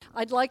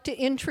I'd like to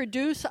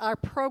introduce our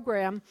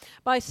program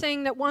by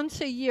saying that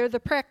once a year the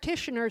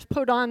practitioners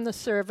put on the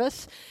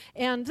service,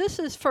 and this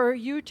is for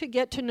you to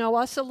get to know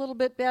us a little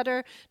bit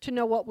better, to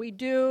know what we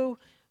do,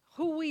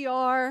 who we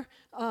are,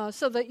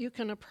 so that you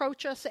can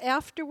approach us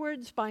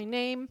afterwards by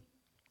name.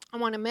 I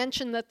want to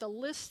mention that the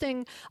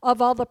listing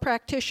of all the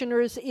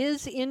practitioners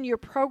is in your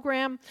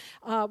program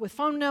with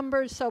phone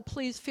numbers, so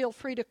please feel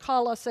free to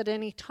call us at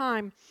any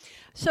time.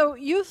 So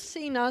you've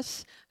seen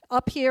us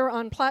up here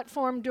on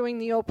platform doing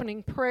the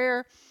opening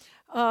prayer.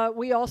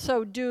 We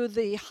also do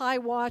the high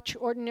watch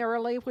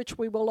ordinarily, which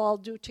we will all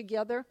do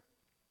together.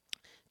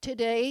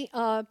 Today,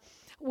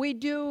 we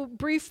do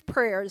brief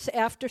prayers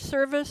after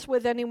service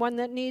with anyone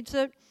that needs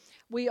it.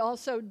 We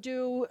also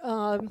do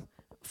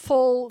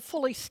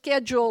fully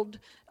scheduled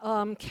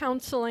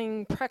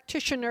counseling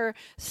practitioner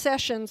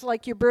sessions,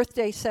 like your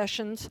birthday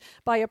sessions,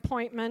 by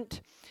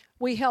appointment.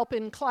 We help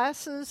in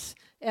classes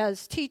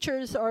as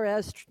teachers or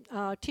as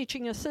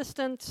teaching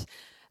assistants.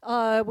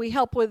 We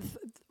help with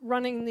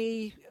running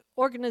the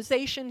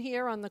organization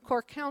here on the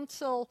Core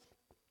Council.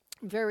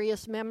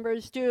 Various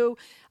members do,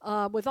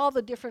 with all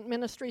the different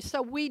ministries.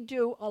 So we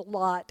do a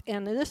lot.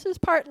 And this is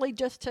partly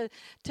just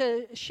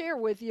to share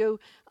with you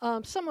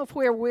some of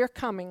where we're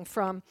coming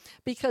from,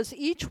 because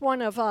each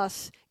one of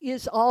us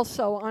is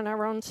also on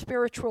our own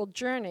spiritual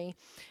journey,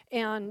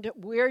 and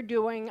we're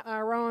doing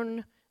our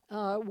own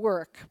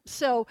work.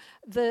 So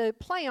the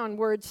play on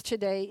words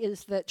today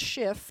is that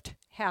shift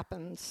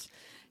happens.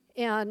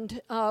 And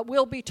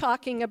we'll be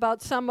talking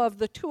about some of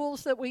the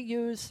tools that we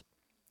use,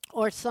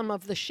 or some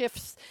of the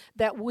shifts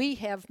that we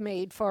have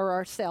made for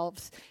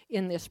ourselves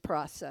in this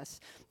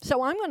process.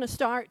 So I'm going to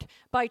start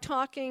by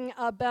talking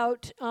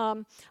about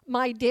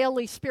my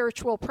daily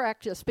spiritual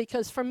practice,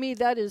 because for me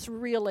that is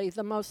really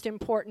the most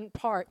important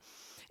part.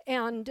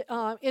 And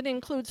it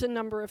includes a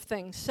number of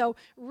things. So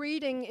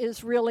reading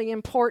is really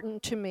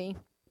important to me.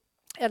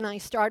 And I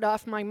start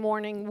off my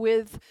morning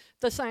with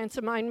the Science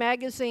of Mind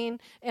magazine,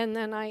 and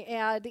then I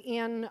add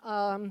in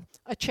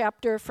a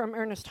chapter from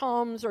Ernest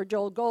Holmes or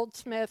Joel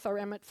Goldsmith or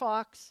Emmett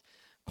Fox,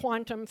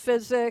 quantum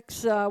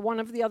physics, one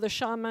of the other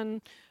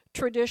shaman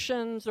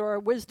traditions or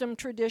wisdom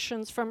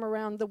traditions from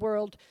around the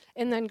world,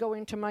 and then go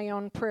into my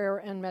own prayer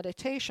and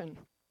meditation,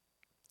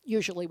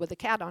 usually with a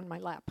cat on my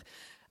lap.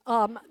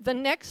 The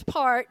next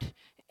part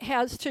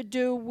has to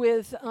do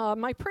with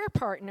my prayer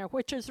partner,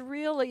 which is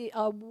really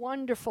a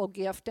wonderful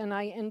gift, and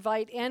I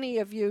invite any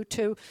of you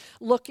to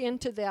look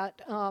into that.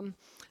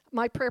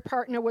 My prayer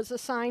partner was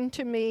assigned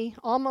to me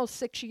almost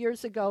 6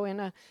 years ago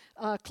in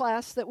a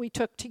class that we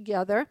took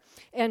together,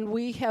 and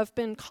we have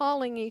been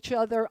calling each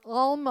other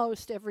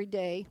almost every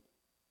day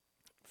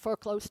for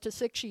close to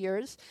 6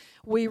 years.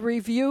 We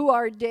review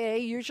our day,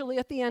 usually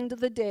at the end of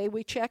the day.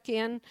 We check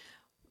in,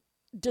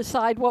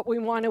 decide what we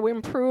want to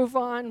improve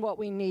on, what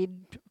we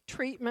need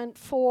treatment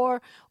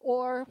for,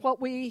 or what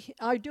we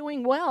are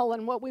doing well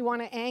and what we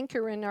want to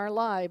anchor in our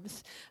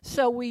lives.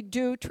 So we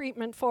do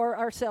treatment for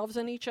ourselves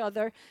and each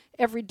other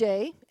every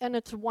day, and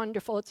it's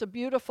wonderful. It's a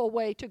beautiful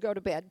way to go to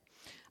bed.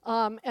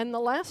 And the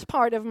last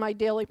part of my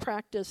daily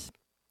practice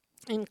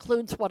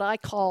includes what I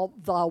call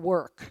the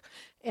work.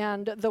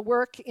 And the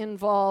work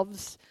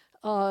involves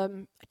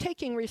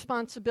taking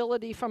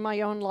responsibility for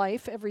my own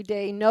life every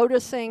day,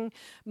 noticing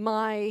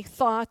my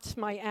thoughts,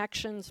 my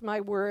actions, my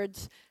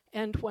words,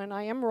 and when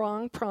I am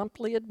wrong,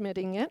 promptly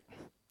admitting it.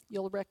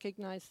 You'll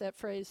recognize that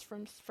phrase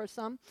for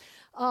some.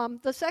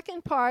 The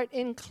second part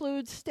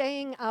includes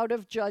staying out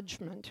of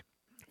judgment,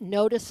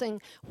 noticing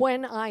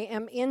when I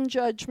am in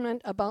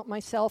judgment about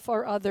myself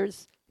or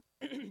others,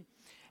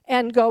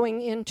 and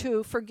going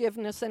into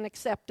forgiveness and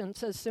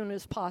acceptance as soon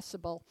as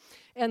possible.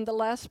 And the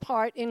last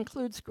part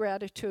includes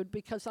gratitude,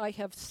 because I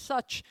have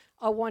such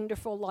a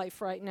wonderful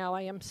life right now.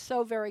 I am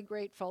so very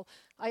grateful.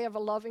 I have a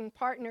loving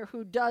partner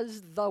who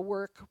does the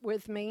work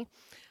with me,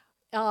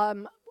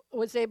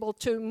 was able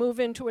to move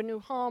into a new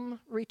home,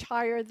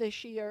 retire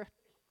this year.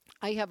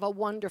 I have a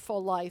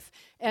wonderful life,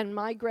 and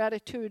my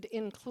gratitude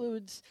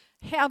includes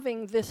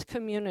having this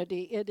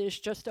community. It is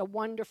just a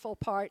wonderful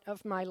part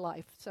of my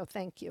life, so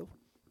thank you.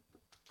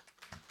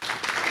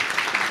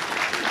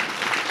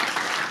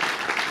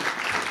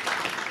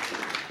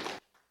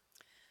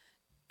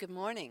 Good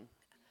morning.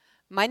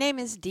 My name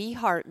is Dee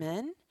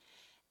Hartman,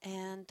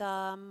 and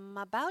I'm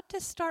about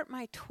to start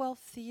my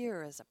 12th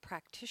year as a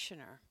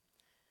practitioner.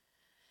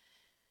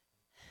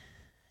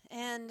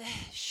 And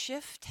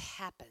shift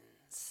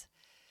happens.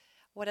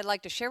 What I'd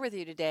like to share with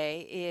you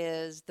today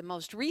is the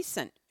most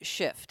recent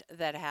shift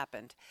that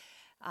happened.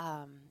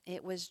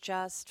 It was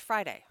just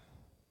Friday,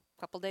 a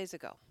couple days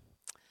ago.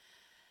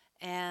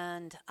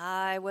 And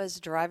I was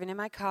driving in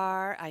my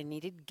car. I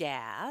needed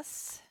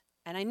gas.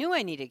 And I knew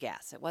I needed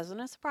gas. It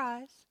wasn't a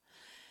surprise.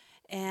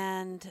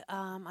 And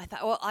I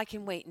thought, well, I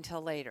can wait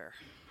until later.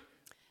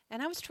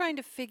 And I was trying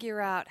to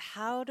figure out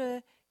how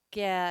to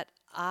get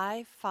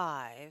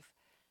I-5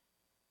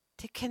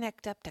 to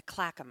connect up to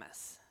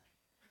Clackamas.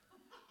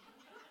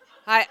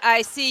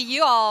 I see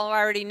you all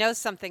already know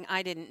something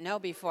I didn't know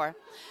before.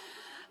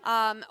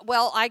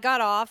 Well, I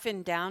got off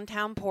in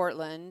downtown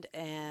Portland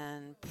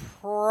and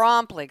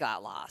promptly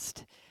got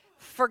lost.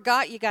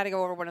 Forgot you got to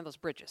go over one of those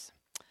bridges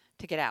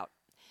to get out.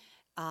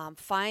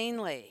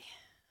 Finally,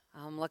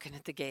 I'm looking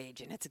at the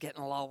gauge and it's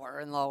getting lower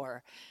and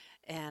lower.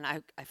 And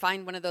I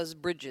find one of those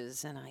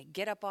bridges and I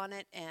get up on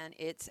it and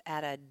it's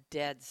at a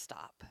dead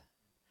stop.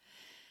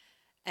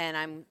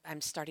 And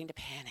I'm starting to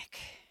panic.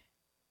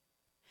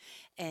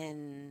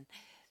 And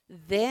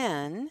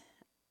then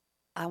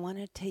I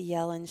wanted to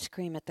yell and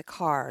scream at the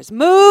cars,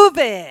 "Move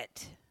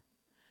it!"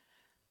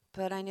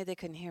 But I knew they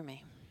couldn't hear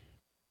me.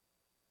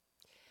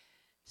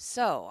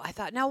 So I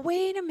thought, now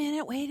wait a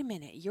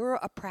minute. You're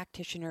a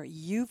practitioner.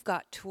 You've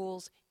got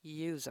tools.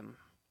 Use them.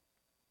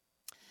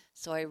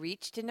 So I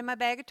reached into my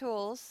bag of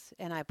tools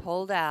and I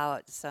pulled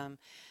out some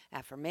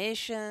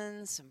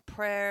affirmations, some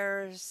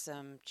prayers,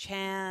 some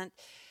chant.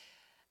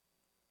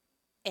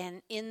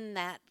 And in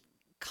that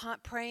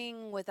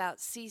praying without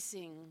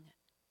ceasing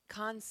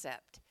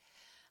concept,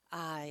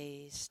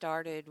 I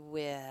started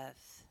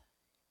with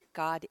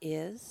God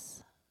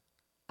is,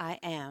 I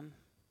am,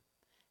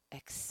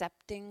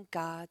 accepting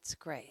God's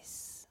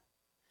grace.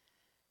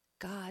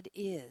 God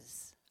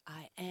is,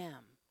 I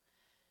am,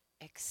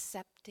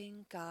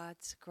 accepting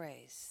God's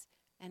grace.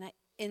 And I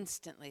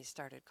instantly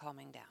started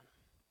calming down.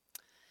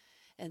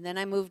 And then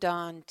I moved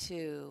on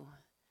to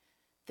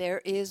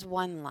there is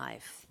one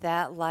life.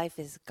 That life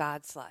is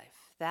God's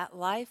life. That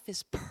life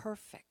is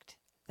perfect.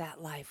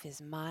 That life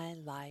is my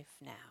life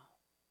now.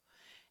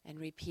 And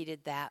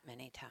repeated that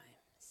many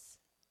times.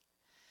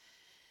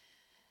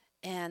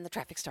 And the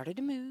traffic started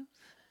to move.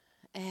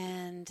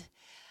 And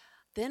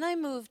then I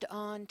moved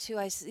on to,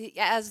 as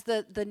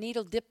the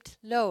needle dipped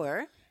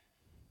lower,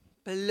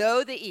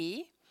 below the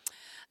E,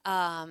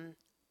 I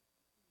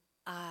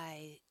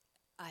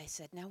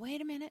said, now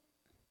wait a minute.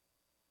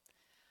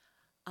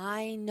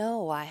 I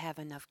know I have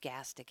enough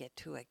gas to get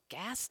to a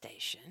gas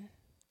station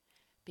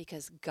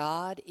because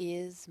God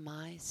is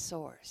my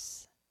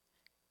source.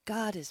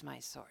 God is my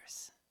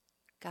source.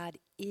 God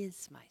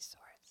is my source.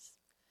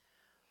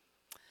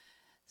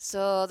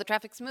 So the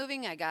traffic's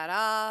moving. I got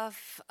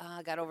off,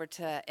 got over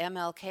to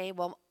MLK.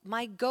 Well,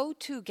 my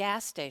go-to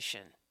gas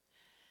station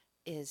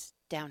is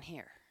down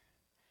here.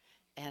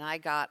 And I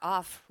got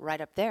off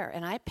right up there.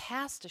 And I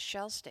passed a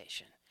Shell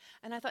station.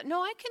 And I thought,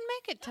 no, I can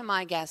make it to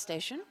my gas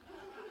station.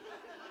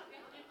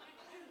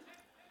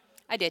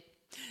 I did.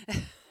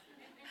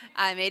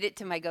 I made it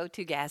to my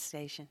go-to gas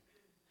station.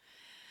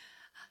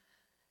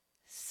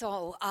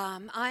 So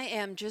I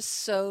am just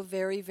so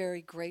very,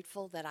 very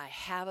grateful that I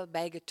have a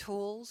bag of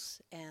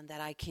tools and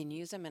that I can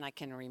use them and I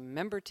can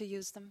remember to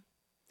use them.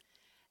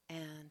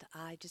 And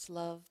I just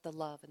love the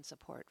love and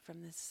support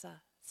from this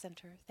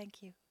center.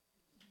 Thank you.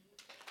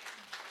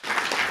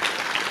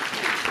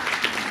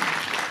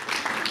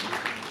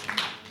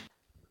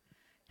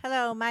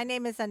 Hello, my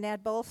name is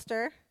Annette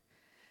Bolster,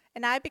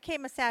 and I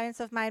became a Science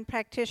of Mind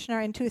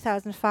practitioner in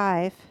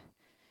 2005.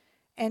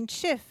 And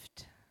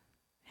shift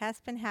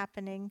has been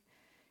happening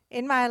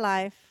in my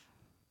life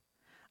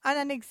on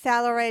an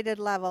accelerated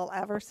level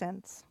ever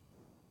since.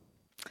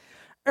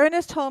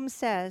 Ernest Holmes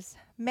says,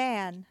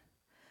 man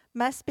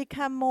must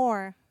become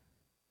more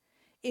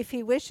if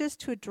he wishes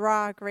to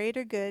draw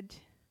greater good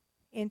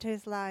into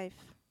his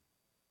life.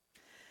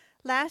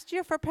 Last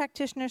year for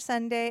Practitioner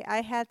Sunday,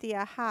 I had the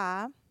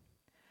aha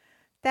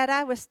that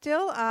I was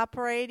still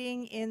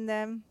operating in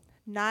the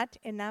not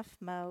enough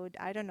mode.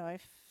 I don't know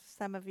if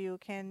some of you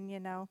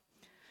can,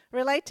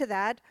 relate to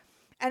that.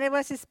 And it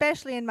was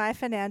especially in my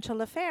financial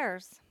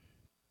affairs.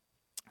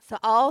 So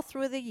all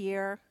through the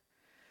year,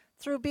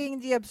 through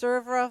being the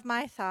observer of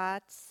my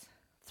thoughts,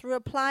 through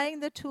applying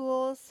the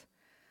tools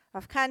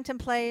of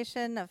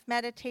contemplation, of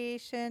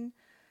meditation,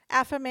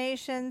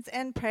 affirmations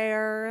and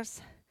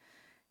prayers,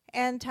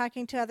 and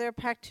talking to other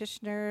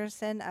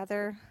practitioners and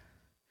other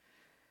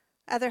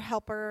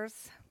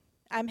helpers,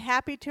 I'm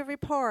happy to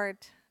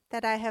report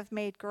that I have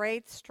made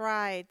great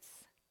strides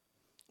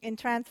in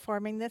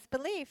transforming this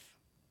belief.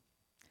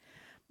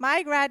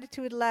 My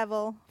gratitude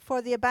level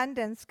for the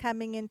abundance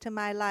coming into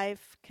my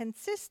life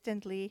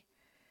consistently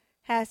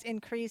has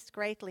increased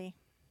greatly.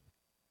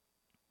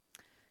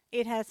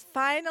 It has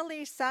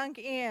finally sunk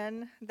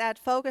in that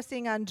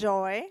focusing on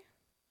joy,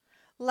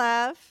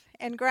 love,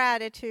 and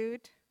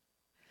gratitude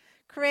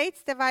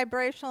creates the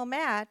vibrational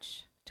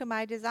match to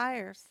my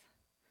desires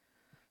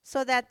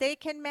so that they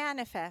can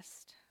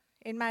manifest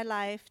in my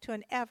life to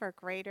an ever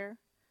greater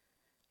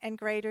and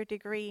greater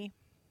degree.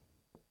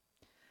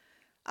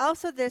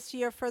 Also this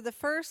year, for the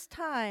first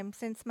time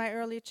since my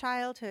early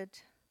childhood,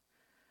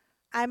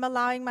 I'm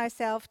allowing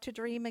myself to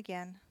dream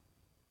again.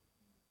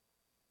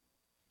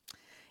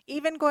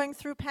 Even going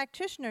through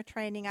practitioner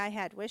training, I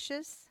had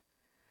wishes,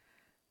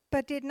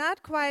 but did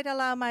not quite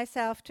allow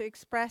myself to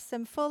express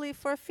them fully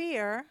for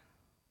fear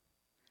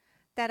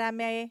that I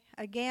may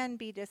again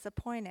be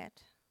disappointed.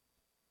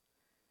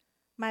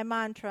 My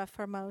mantra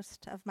for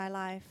most of my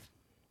life.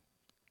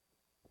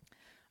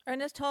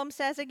 Ernest Holmes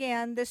says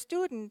again, the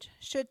student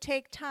should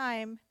take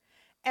time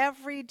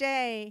every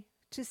day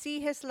to see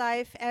his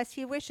life as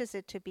he wishes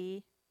it to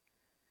be,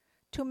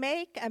 to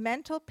make a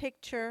mental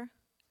picture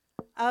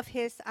of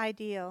his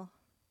ideal.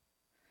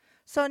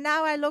 So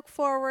now I look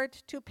forward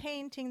to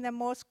painting the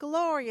most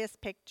glorious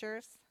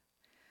pictures,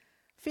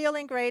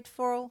 feeling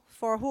grateful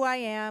for who I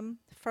am,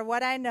 for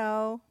what I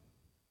know,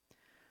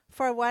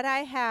 for what I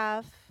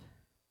have,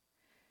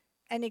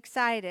 and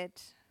excited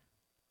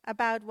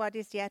about what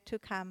is yet to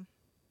come.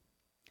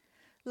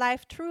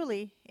 Life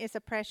truly is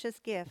a precious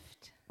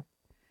gift,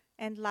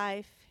 and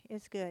life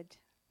is good.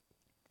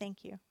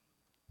 Thank you.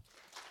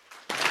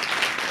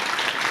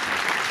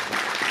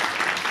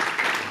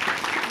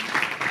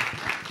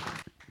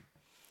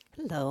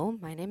 Hello,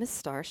 my name is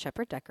Star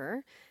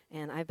Shepard-Decker,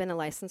 and I've been a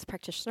licensed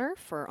practitioner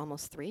for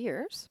almost 3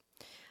 years.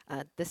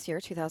 This year,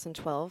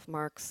 2012,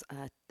 marks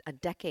a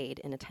decade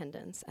in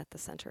attendance at the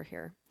center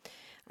here.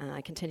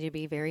 I continue to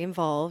be very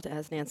involved,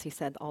 as Nancy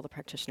said, all the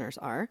practitioners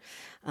are.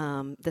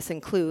 This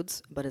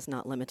includes, but is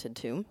not limited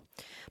to,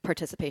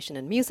 participation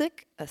in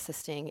music,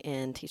 assisting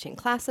in teaching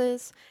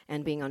classes,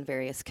 and being on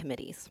various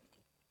committees.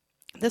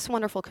 This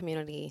wonderful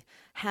community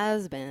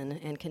has been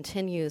and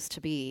continues to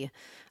be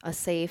a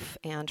safe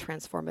and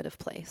transformative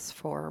place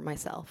for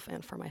myself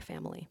and for my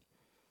family.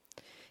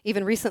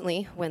 Even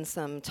recently, when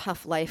some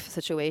tough life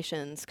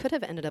situations could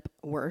have ended up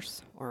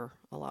worse, or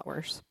a lot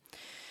worse,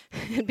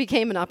 it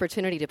became an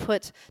opportunity to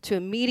put to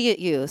immediate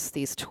use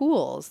these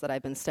tools that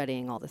I've been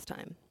studying all this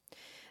time.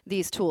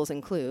 These tools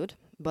include,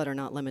 but are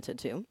not limited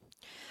to,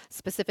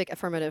 specific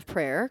affirmative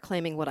prayer,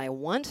 claiming what I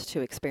want to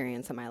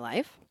experience in my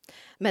life,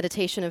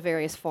 meditation of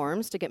various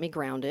forms to get me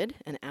grounded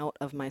and out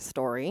of my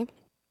story,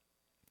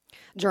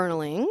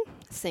 journaling,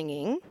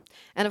 singing,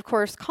 and of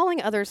course,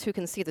 calling others who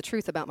can see the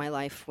truth about my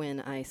life when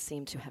I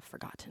seem to have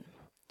forgotten.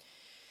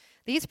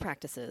 These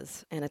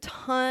practices and a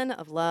ton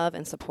of love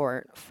and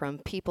support from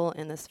people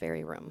in this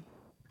very room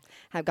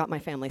have got my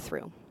family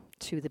through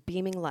to the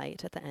beaming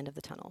light at the end of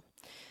the tunnel.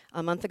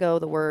 A month ago,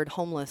 the word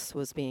homeless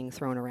was being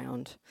thrown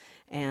around,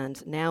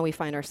 and now we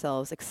find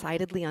ourselves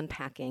excitedly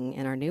unpacking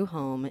in our new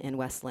home in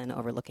Westland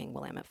overlooking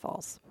Willamette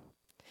Falls.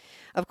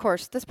 Of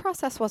course, this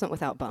process wasn't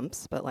without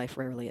bumps, but life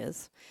rarely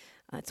is.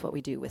 It's what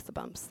we do with the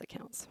bumps that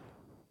counts.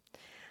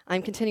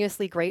 I'm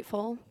continuously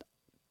grateful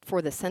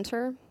for the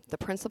center, the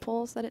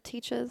principles that it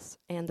teaches,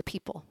 and the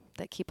people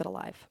that keep it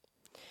alive.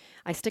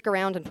 I stick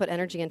around and put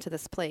energy into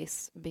this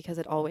place because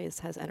it always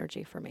has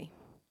energy for me.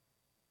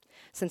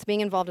 Since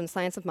being involved in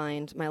Science of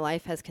Mind, my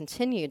life has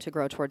continued to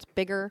grow towards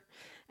bigger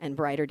and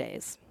brighter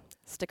days.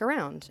 Stick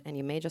around, and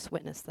you may just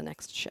witness the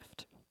next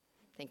shift.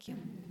 Thank you.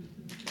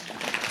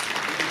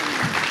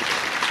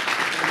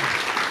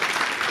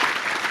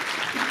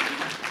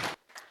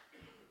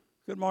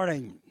 Good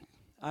morning.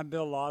 I'm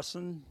Bill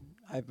Lawson.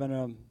 I've been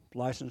a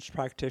licensed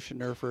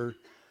practitioner for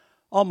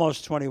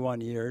almost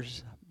 21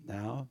 years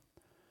now.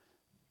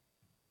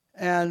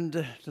 And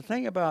the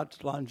thing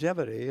about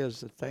longevity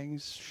is that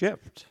things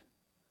shift.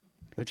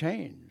 They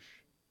change.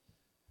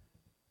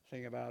 The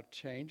thing about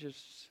change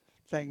is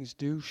things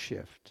do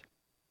shift.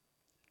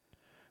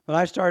 When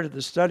I started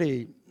the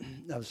study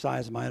of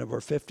Science of Mind over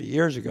 50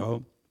 years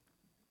ago,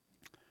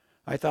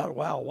 I thought,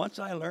 wow, once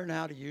I learn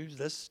how to use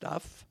this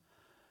stuff,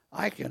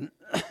 I can,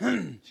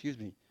 excuse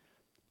me,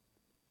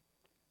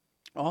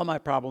 all my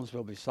problems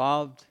will be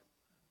solved.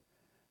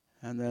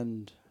 And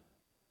then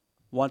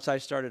once I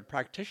started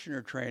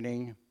practitioner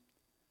training,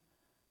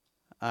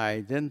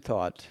 I then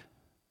thought,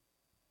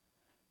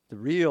 the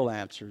real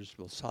answers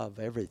will solve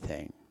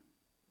everything.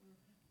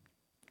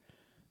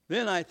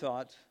 Then I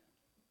thought,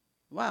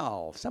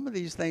 wow, some of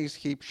these things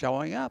keep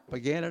showing up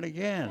again and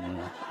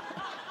again.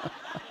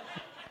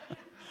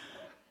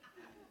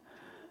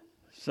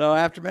 So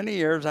after many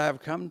years, I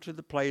have come to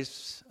the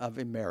place of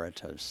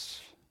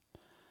emeritus.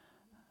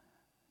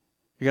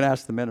 You can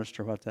ask the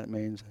minister what that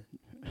means.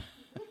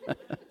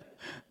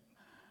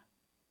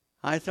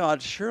 I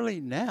thought, surely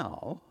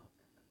now,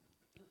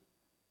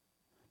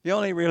 the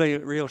only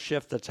real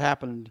shift that's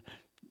happened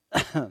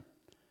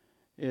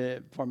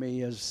for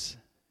me is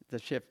the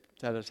shift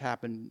that has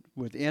happened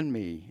within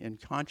me in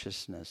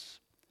consciousness.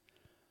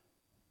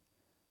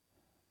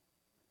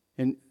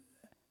 And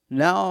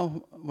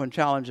now, when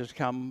challenges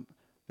come,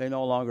 they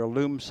no longer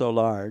loom so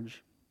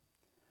large.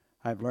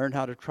 I've learned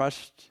how to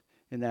trust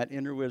in that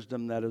inner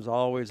wisdom that is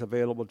always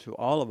available to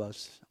all of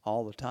us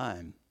all the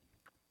time.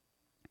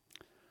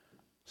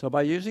 So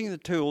by using the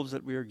tools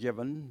that we are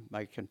given,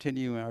 by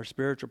continuing our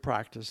spiritual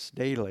practice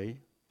daily,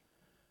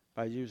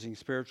 by using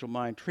spiritual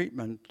mind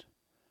treatment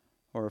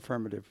or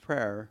affirmative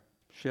prayer,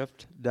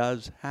 shift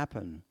does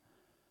happen.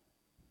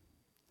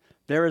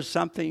 There is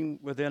something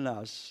within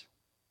us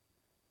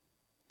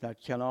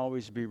that can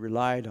always be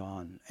relied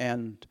on.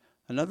 And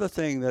another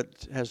thing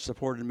that has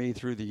supported me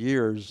through the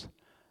years,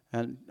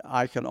 and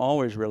I can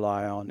always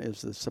rely on,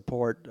 is the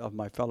support of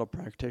my fellow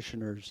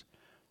practitioners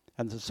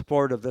and the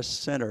support of this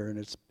center. And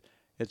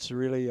it's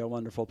really a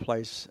wonderful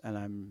place, and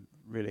I'm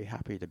really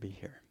happy to be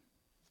here.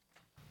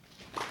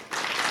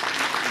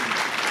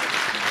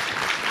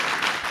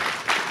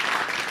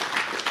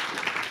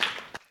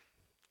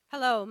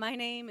 Hello, my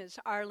name is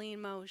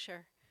Arlene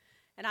Mosher,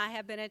 and I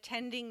have been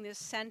attending this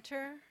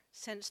center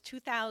since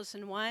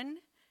 2001,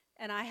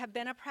 and I have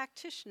been a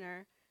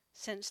practitioner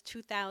since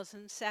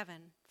 2007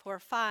 for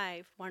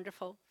 5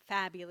 wonderful,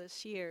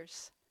 fabulous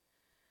years.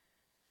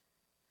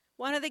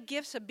 One of the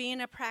gifts of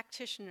being a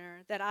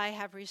practitioner that I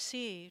have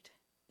received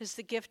is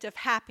the gift of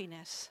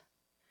happiness.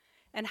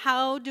 And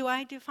how do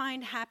I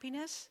define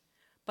happiness?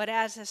 But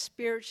as a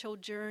spiritual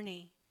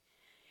journey,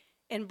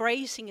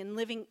 embracing and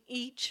living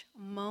each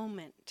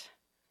moment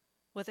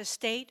with a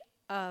state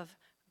of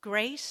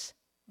grace,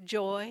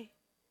 joy,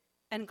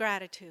 and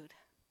gratitude.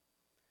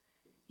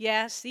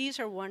 Yes, these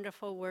are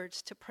wonderful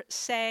words to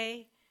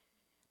say,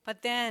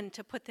 but then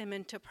to put them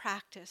into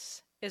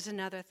practice is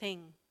another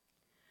thing.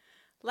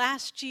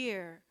 Last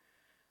year,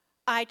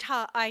 I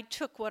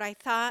took what I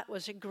thought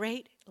was a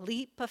great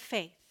leap of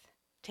faith,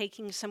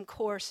 taking some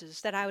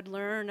courses that I would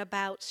learn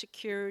about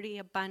security,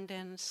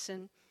 abundance,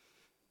 and,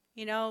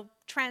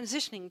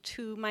 transitioning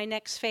to my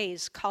next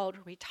phase called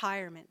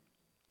retirement.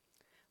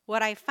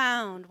 What I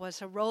found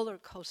was a roller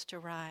coaster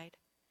ride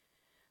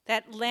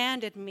that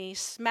landed me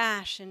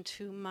smash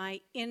into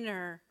my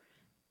inner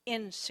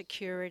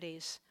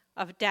insecurities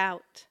of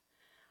doubt.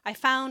 I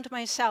found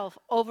myself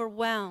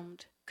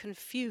overwhelmed,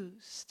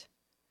 confused,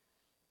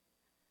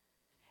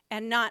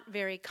 and not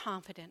very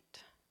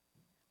confident.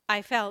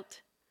 I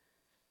felt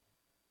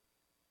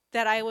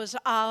that I was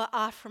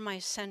off from my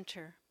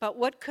center. But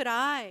what could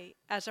I,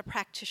 as a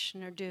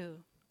practitioner,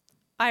 do?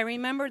 I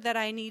remembered that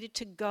I needed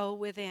to go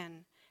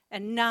within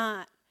and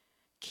not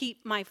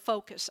keep my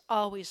focus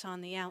always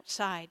on the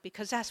outside,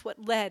 because that's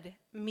what led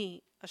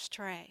me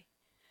astray.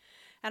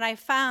 And I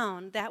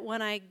found that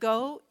when I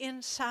go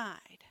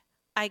inside,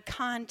 I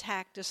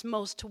contact this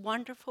most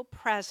wonderful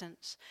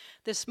presence,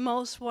 this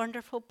most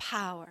wonderful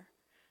power,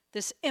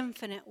 this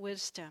infinite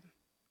wisdom,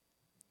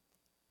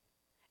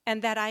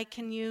 and that I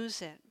can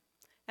use it.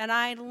 And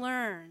I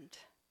learned,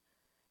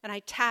 and I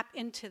tap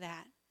into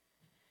that.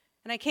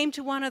 And I came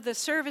to one of the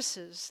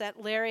services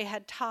that Larry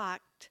had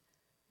taught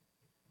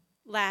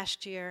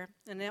last year,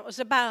 and it was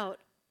about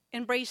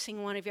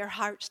embracing one of your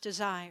heart's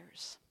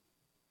desires.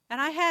 And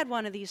I had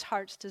one of these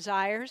heart's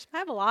desires. I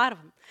have a lot of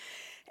them.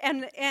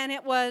 And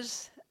it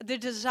was the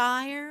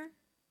desire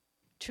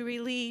to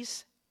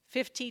release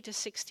 50 to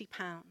 60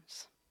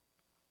 pounds.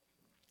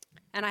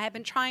 And I have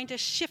been trying to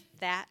shift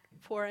that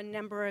for a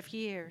number of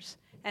years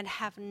and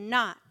have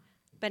not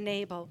been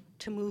able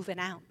to move an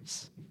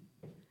ounce.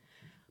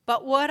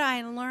 But what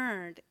I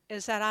learned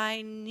is that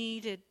I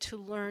needed to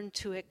learn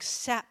to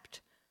accept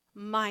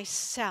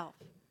myself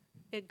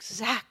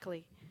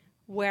exactly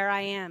where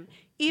I am.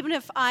 Even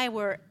if I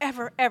were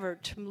ever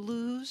to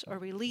lose or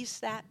release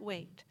that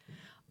weight,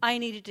 I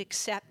needed to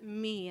accept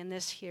me in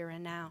this here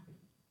and now,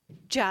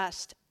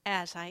 just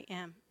as I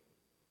am.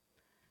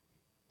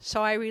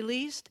 So I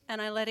released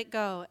and I let it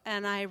go,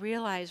 and I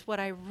realized what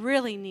I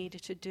really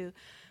needed to do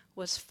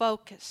was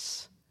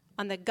focus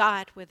on the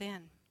God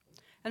within.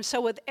 And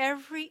so with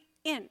every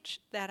inch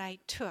that I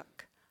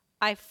took,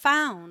 I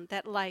found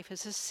that life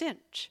is a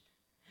cinch.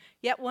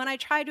 Yet when I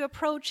try to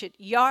approach it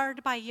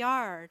yard by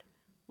yard,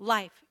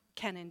 life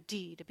can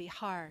indeed be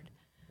hard.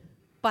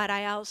 But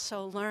I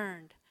also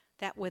learned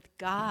that with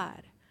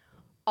God,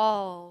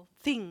 all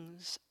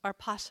things are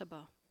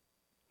possible.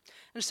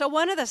 And so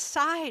one of the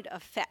side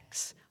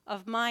effects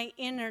of my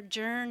inner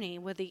journey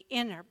with the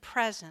inner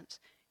presence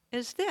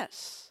is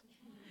this.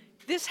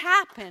 This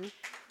happened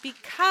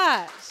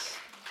because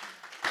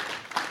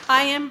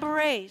I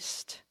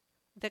embraced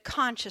the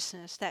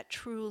consciousness that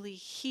truly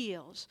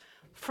heals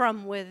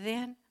from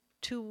within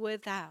to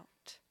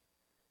without.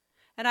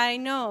 And I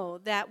know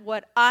that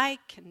what I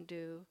can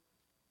do,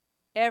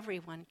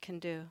 everyone can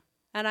do.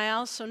 And I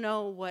also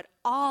know what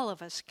all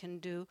of us can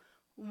do,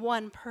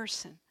 one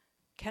person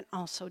can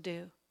also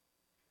do.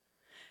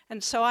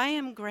 And so I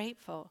am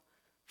grateful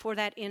for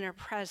that inner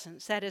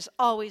presence that is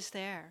always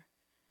there.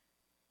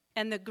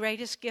 And the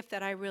greatest gift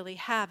that I really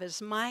have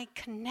is my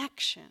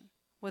connection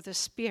with the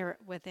spirit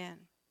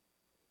within.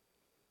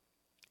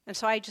 And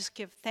so I just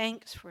give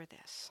thanks for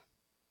this.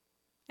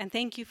 And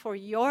thank you for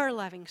your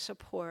loving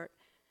support.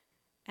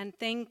 And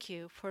thank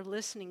you for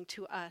listening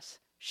to us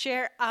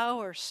share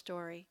our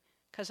story,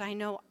 because I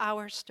know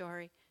our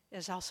story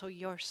is also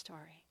your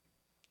story.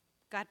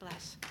 God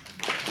bless.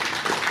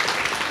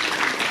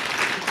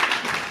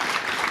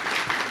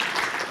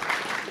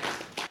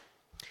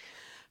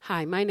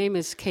 Hi, my name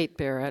is Kate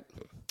Barrett,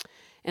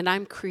 and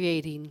I'm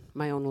creating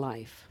my own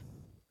life.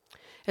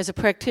 As a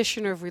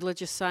practitioner of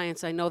religious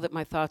science, I know that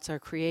my thoughts are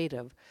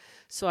creative,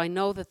 so I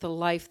know that the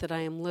life that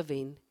I am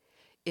living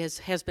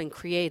has been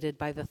created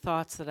by the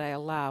thoughts that I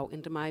allow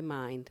into my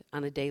mind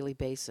on a daily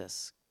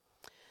basis.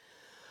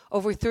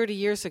 Over 30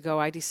 years ago,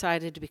 I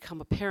decided to become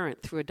a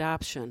parent through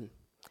adoption,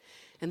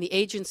 and the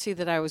agency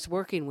that I was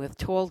working with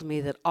told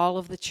me that all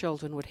of the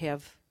children would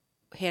have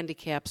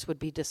handicaps, would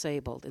be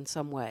disabled in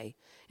some way,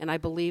 and I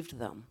believed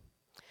them.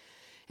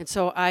 And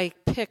so I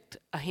picked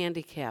a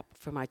handicap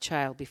for my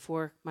child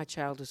before my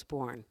child was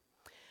born.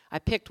 I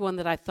picked one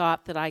that I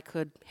thought that I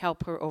could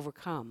help her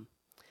overcome.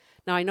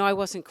 Now, I know I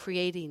wasn't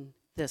creating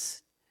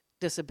this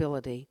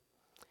disability,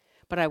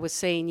 but I was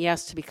saying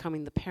yes to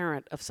becoming the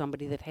parent of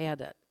somebody that had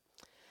it.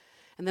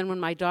 And then when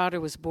my daughter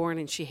was born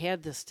and she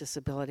had this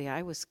disability,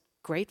 I was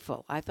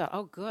grateful. I thought,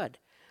 oh, good.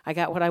 I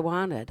got what I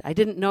wanted. I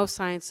didn't know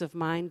science of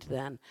mind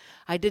then.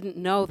 I didn't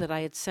know that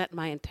I had set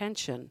my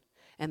intention,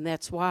 and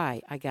that's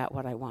why I got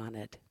what I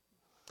wanted.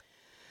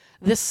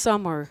 This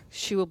summer,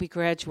 she will be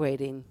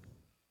graduating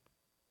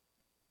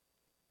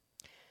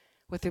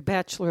with her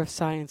Bachelor of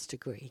Science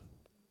degree.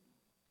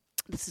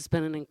 This has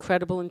been an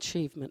incredible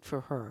achievement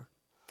for her.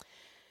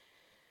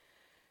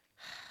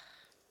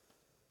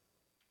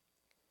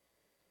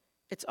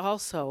 It's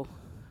also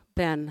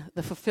been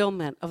the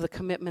fulfillment of the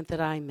commitment that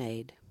I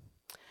made.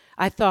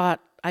 I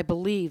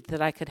believed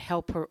that I could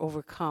help her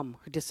overcome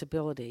her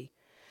disability.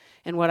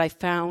 And what I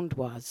found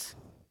was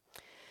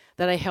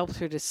that I helped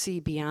her to see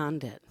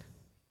beyond it,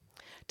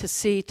 to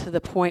see to the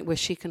point where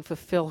she can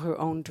fulfill her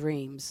own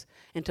dreams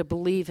and to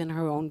believe in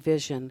her own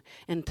vision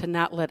and to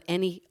not let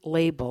any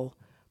label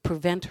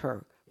prevent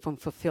her from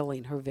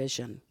fulfilling her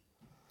vision.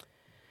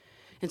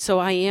 And so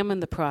I am in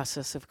the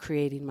process of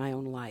creating my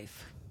own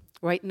life.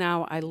 Right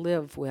now, I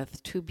live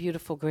with 2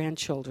 beautiful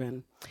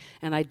grandchildren,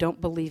 and I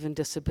don't believe in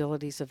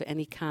disabilities of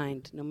any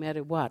kind, no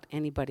matter what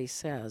anybody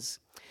says.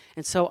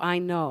 And so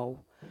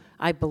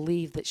I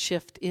believe that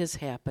shift is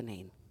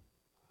happening.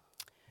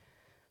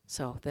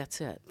 So that's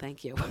it.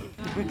 Thank you.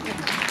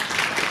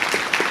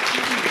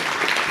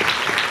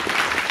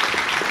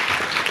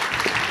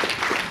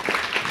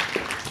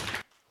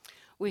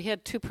 We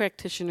had 2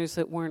 practitioners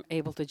that weren't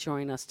able to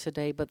join us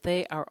today, but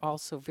they are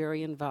also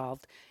very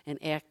involved and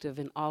active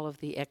in all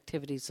of the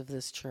activities of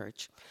this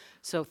church.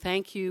 So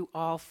thank you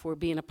all for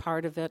being a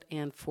part of it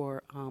and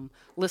for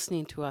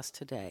listening to us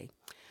today.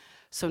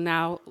 So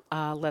now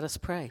let us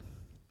pray.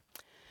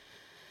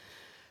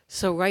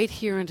 So right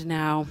here and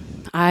now,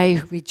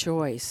 I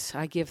rejoice.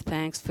 I give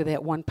thanks for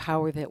that one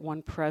power, that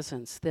one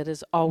presence that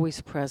is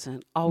always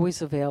present,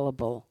 always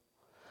available,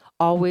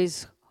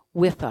 always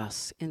with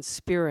us in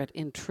spirit,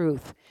 in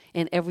truth,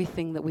 in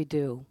everything that we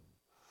do.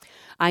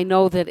 I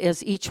know that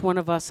as each one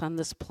of us on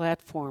this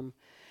platform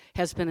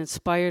has been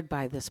inspired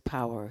by this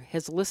power,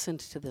 has listened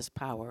to this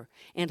power,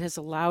 and has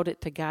allowed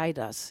it to guide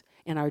us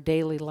in our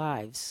daily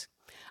lives,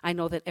 I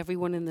know that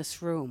everyone in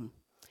this room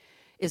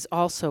is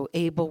also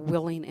able,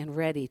 willing, and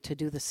ready to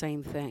do the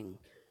same thing.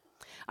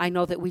 I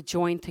know that we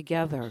join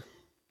together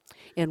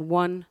in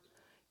one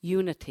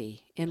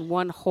unity, in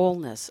one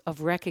wholeness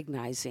of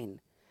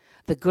recognizing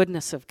the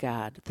goodness of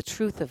God, the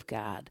truth of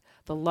God,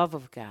 the love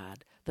of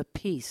God, the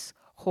peace,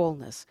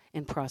 wholeness,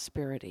 and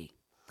prosperity.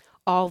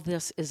 All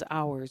this is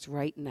ours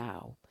right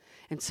now.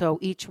 And so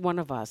each one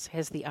of us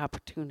has the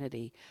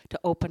opportunity to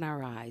open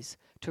our eyes,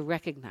 to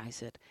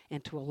recognize it,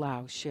 and to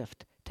allow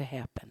shift to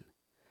happen.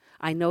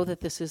 I know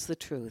that this is the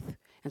truth,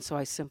 and so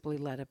I simply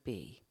let it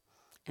be.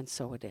 And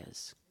so it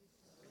is.